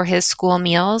pay for his school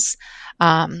meals.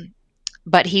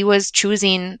 But he was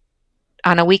choosing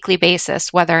on a weekly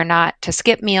basis, whether or not to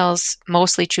skip meals,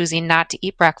 mostly choosing not to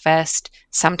eat breakfast,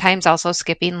 sometimes also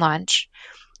skipping lunch,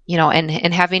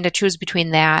 and having to choose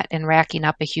between that and racking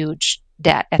up a huge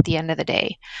debt at the end of the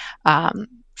day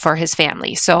for his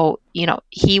family. So,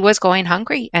 he was going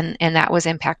hungry, and that was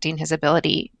impacting his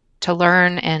ability to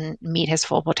learn and meet his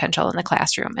full potential in the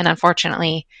classroom. And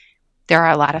unfortunately, there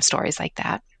are a lot of stories like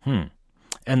that.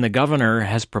 And the governor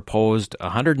has proposed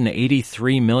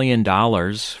 $183 million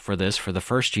for this for the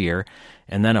first year,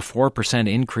 and then a 4%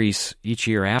 increase each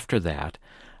year after that.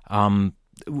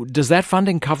 Does that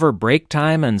funding cover break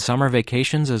time and summer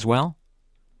vacations as well?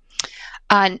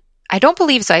 I don't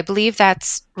believe so. I believe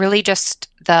that's really just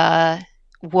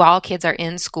while kids are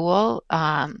in school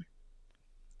and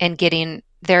getting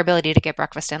their ability to get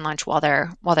breakfast and lunch while they're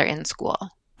in school.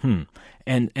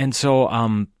 And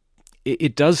so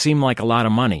it does seem like a lot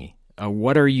of money.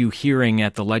 What are you hearing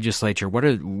at the legislature? What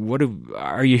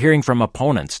are you hearing from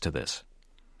opponents to this?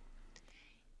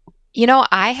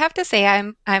 I have to say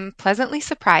I'm pleasantly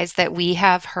surprised that we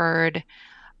have heard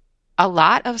a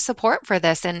lot of support for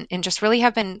this and just really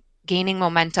have been gaining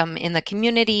momentum in the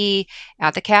community,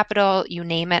 at the Capitol, you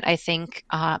name it. I think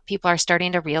people are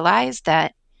starting to realize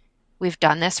that we've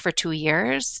done this for 2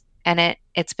 years and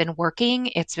it's been working.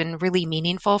 It's been really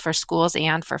meaningful for schools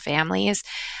and for families.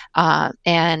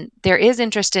 And there is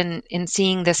interest in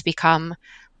seeing this become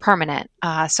permanent.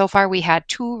 So far, we had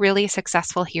 2 really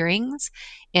successful hearings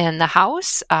in the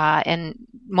House, and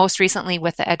most recently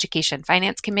with the Education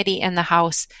Finance Committee in the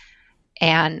House.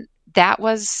 And that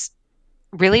was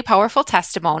really powerful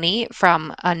testimony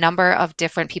from a number of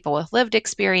different people with lived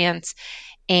experience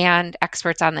and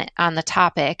experts on the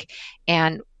topic.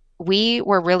 And we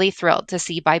were really thrilled to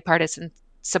see bipartisan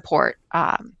support,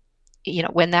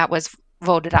 when that was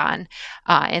voted on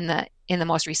in the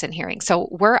most recent hearing. So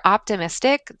we're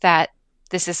optimistic that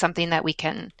this is something that we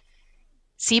can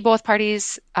see both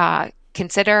parties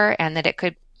consider, and that it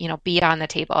could, be on the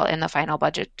table in the final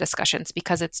budget discussions,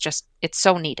 because it's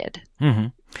so needed.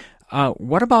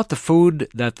 What about the food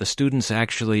that the students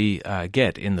actually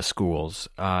get in the schools?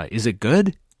 Is it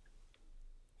good?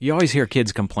 You always hear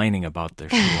kids complaining about their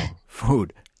school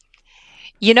food.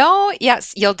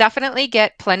 Yes, you'll definitely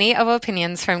get plenty of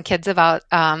opinions from kids about,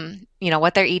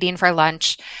 what they're eating for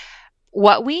lunch.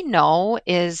 What we know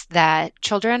is that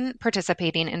children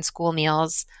participating in school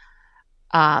meals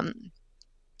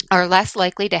are less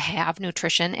likely to have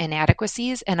nutrition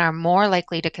inadequacies and are more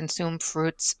likely to consume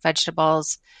fruits,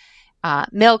 vegetables,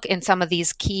 milk, and some of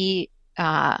these key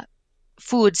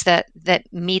foods that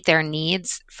meet their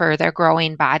needs for their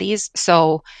growing bodies.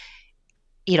 So,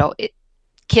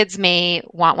 kids may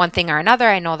want one thing or another.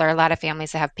 I know there are a lot of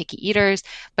families that have picky eaters,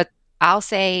 but I'll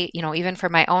say, even for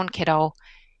my own kiddo,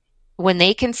 when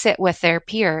they can sit with their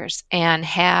peers and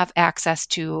have access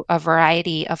to a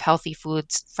variety of healthy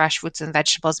foods, fresh fruits and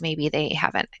vegetables maybe they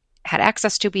haven't had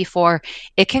access to before,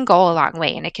 it can go a long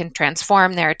way, and it can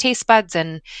transform their taste buds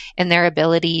and their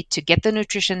ability to get the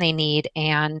nutrition they need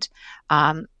and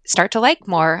start to like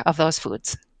more of those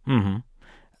foods.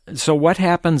 So what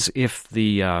happens if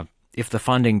the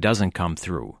funding doesn't come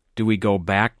through? Do we go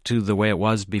back to the way it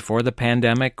was before the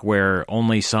pandemic, where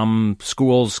only some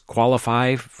schools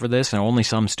qualify for this and only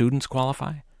some students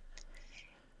qualify?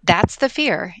 That's the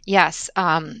fear, yes.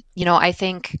 I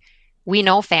think we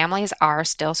know families are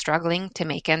still struggling to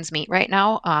make ends meet right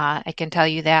now. I can tell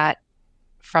you that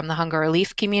from the hunger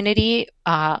relief community,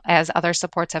 as other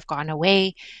supports have gone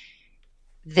away,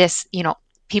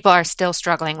 people are still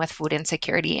struggling with food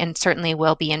insecurity, and certainly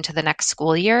will be into the next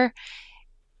school year.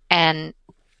 And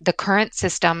the current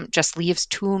system just leaves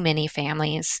too many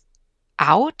families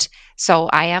out. So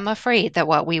I am afraid that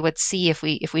what we would see if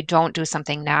we don't do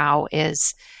something now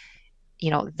is,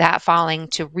 that falling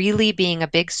to really being a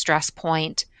big stress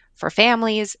point for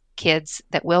families, kids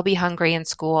that will be hungry in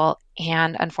school,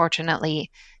 and unfortunately,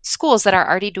 schools that are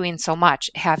already doing so much,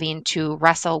 having to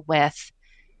wrestle with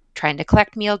trying to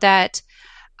collect meal debt,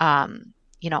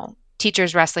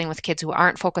 teachers wrestling with kids who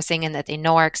aren't focusing and that they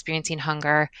know are experiencing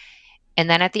hunger. And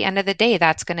then at the end of the day,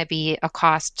 that's going to be a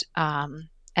cost and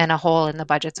a hole in the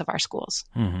budgets of our schools.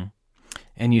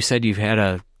 And you said you've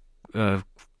had a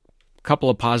couple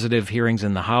of positive hearings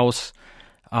in the House.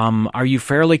 Are you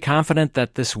fairly confident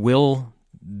that this will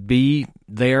be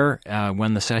there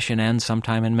when the session ends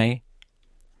sometime in May?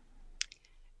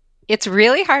 It's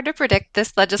really hard to predict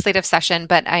this legislative session,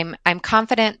 but I'm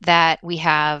confident that we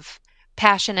have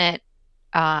passionate,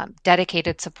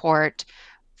 dedicated support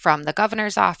from the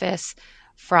governor's office,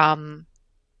 from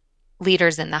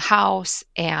leaders in the House,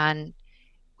 and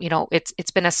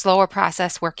it's been a slower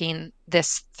process working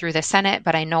this through the Senate,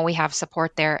 but I know we have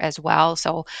support there as well.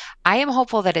 So I am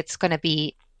hopeful that it's going to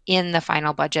be in the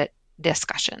final budget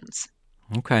discussions.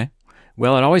 Okay.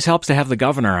 Well, it always helps to have the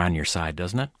governor on your side,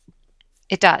 doesn't it?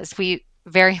 It does. We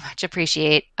very much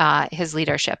appreciate his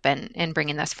leadership in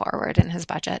bringing this forward in his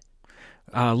budget.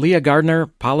 Leah Gardner,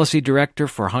 Policy Director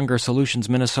for Hunger Solutions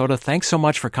Minnesota, thanks so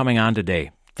much for coming on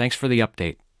today. Thanks for the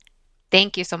update.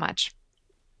 Thank you so much.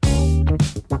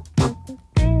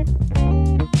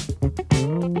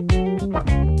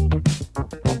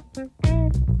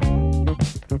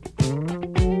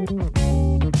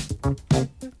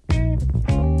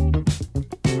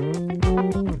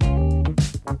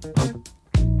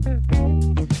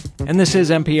 And this is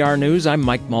NPR News. I'm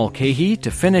Mike Mulcahy.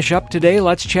 To finish up today,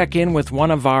 let's check in with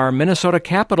one of our Minnesota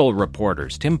Capitol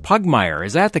reporters. Tim Pugmire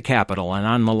is at the Capitol and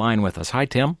on the line with us. Hi,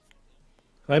 Tim.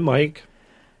 Hi, Mike.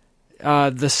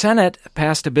 The Senate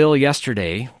passed a bill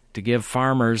yesterday to give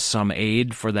farmers some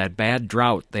aid for that bad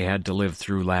drought they had to live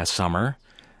through last summer.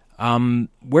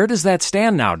 Where does that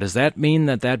stand now? Does that mean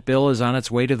that bill is on its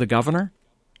way to the governor?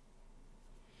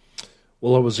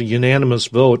 Well, it was a unanimous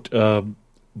vote,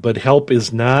 but help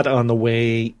is not on the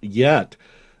way yet.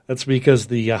 That's because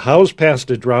the House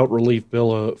passed a drought relief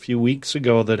bill a few weeks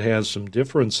ago that has some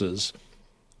differences.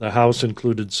 The House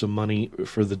included some money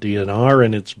for the DNR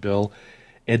in its bill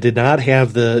and did not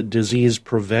have the disease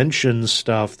prevention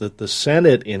stuff that the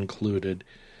Senate included.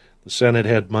 The Senate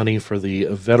had money for the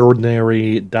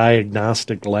Veterinary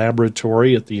Diagnostic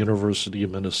Laboratory at the University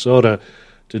of Minnesota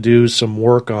to do some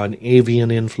work on avian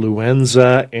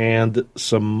influenza and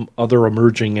some other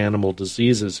emerging animal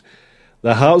diseases.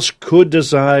 The House could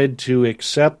decide to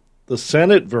accept the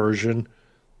Senate version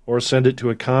or send it to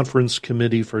a conference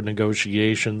committee for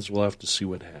negotiations. We'll have to see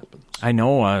what happens. I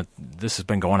know this has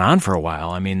been going on for a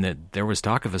while. I mean, there was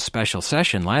talk of a special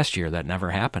session last year that never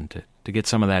happened to get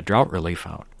some of that drought relief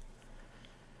out.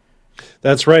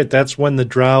 That's right. That's when the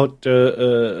drought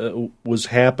was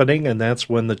happening, and that's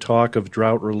when the talk of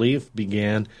drought relief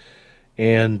began.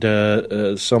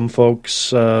 And some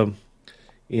folks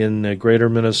in greater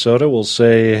Minnesota will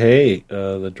say, hey,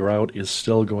 the drought is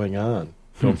still going on.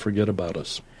 Don't forget about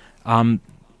us.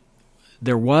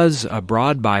 There was a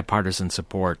broad bipartisan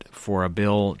support for a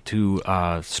bill to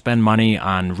spend money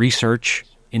on research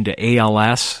into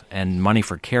ALS and money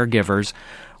for caregivers,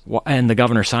 and the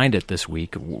governor signed it this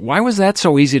week. Why was that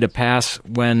so easy to pass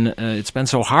when it's been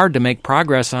so hard to make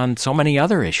progress on so many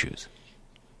other issues?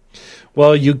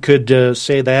 Well, you could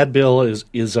say that bill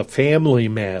is a family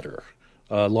matter.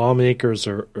 Lawmakers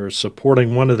are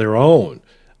supporting one of their own.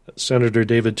 Senator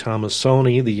David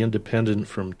Tomassoni, the independent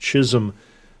from Chisholm,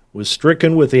 was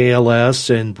stricken with ALS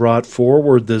and brought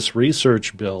forward this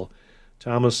research bill.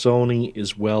 Tomassoni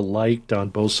is well liked on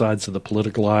both sides of the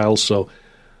political aisle, so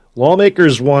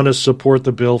lawmakers want to support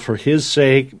the bill for his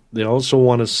sake. They also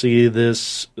want to see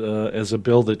this as a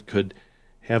bill that could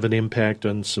have an impact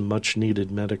on some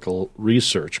much-needed medical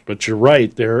research. But you're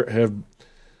right,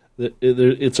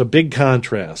 it's a big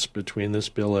contrast between this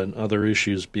bill and other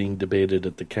issues being debated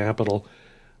at the Capitol.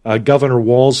 Governor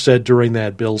Walz said during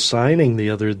that bill signing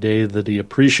the other day that he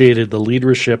appreciated the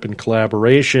leadership and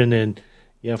collaboration, and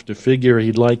you have to figure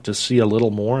he'd like to see a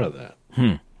little more of that.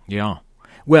 Yeah.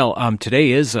 Well, today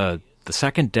is the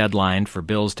second deadline for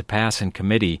bills to pass in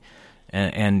committee,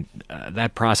 and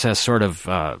that process sort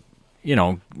of,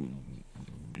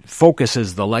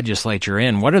 focuses the legislature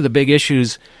in. What are the big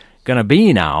issues going to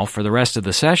be now for the rest of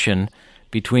the session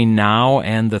between now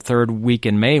and the third week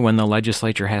in May when the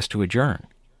legislature has to adjourn?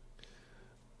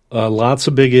 Lots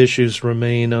of big issues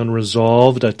remain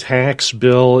unresolved. A tax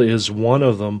bill is one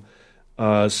of them.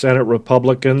 Senate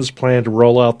Republicans plan to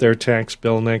roll out their tax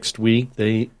bill next week.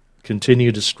 They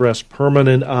continue to stress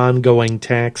permanent ongoing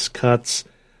tax cuts,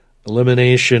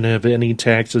 elimination of any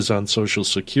taxes on Social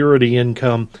Security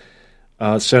income.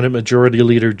 Senate Majority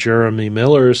Leader Jeremy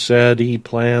Miller said he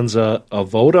plans a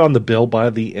vote on the bill by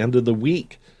the end of the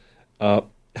week.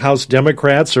 House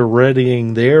Democrats are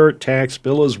readying their tax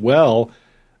bill as well.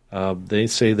 They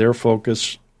say their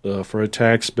focus for a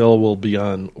tax bill will be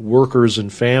on workers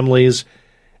and families,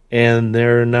 and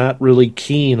they're not really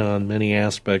keen on many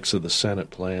aspects of the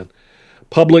Senate plan.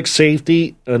 Public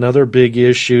safety, another big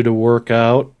issue to work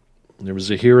out. There was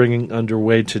a hearing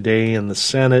underway today in the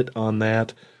Senate on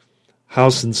that.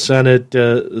 House and Senate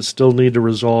still need to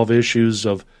resolve issues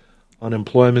of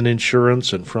unemployment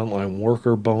insurance and frontline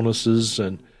worker bonuses,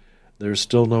 and there's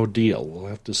still no deal. We'll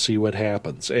have to see what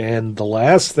happens. And the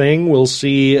last thing we'll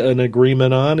see an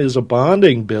agreement on is a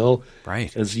bonding bill.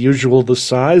 Right. As usual, the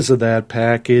size of that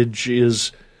package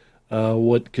is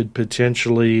what could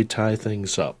potentially tie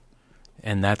things up.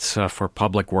 And that's for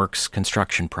public works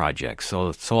construction projects.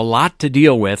 So a lot to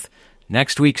deal with.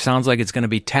 Next week sounds like it's going to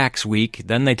be tax week.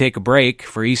 Then they take a break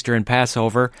for Easter and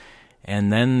Passover.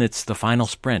 And then it's the final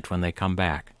sprint when they come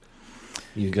back.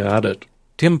 You got it.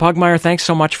 Tim Pugmire, thanks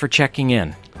so much for checking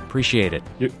in. Appreciate it.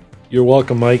 You're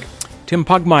welcome, Mike. Tim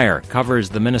Pugmire covers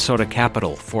the Minnesota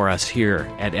Capitol for us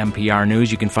here at NPR News.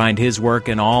 You can find his work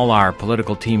and all our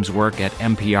political team's work at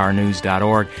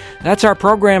nprnews.org. That's our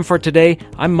program for today.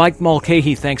 I'm Mike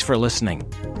Mulcahy. Thanks for listening.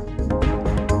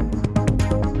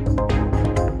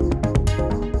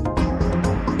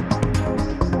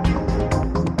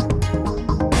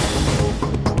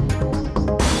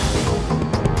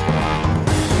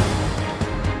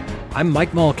 I'm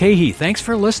Mike Mulcahy. Thanks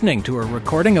for listening to a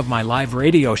recording of my live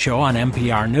radio show on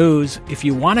NPR News. If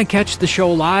you want to catch the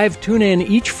show live, tune in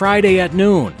each Friday at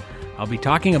noon. I'll be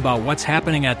talking about what's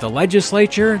happening at the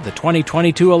legislature, the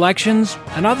 2022 elections,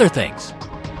 and other things.